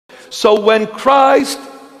So when Christ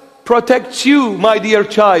protects you, my dear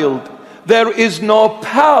child, there is no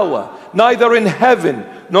power, neither in heaven,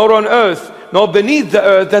 nor on earth, nor beneath the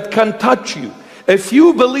earth, that can touch you. If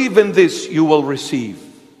you believe in this, you will receive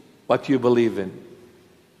what you believe in.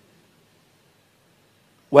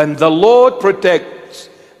 When the Lord protects,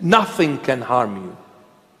 nothing can harm you.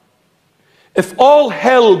 If all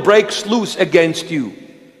hell breaks loose against you,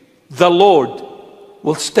 the Lord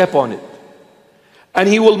will step on it. And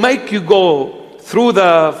He will make you go through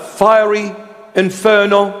the fiery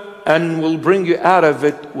inferno and will bring you out of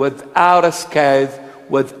it without a scathe,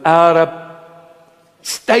 without a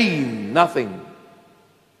stain, nothing.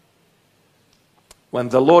 When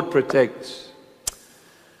the Lord protects,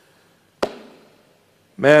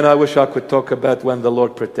 man, I wish I could talk about when the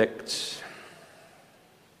Lord protects.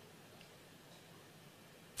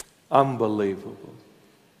 Unbelievable.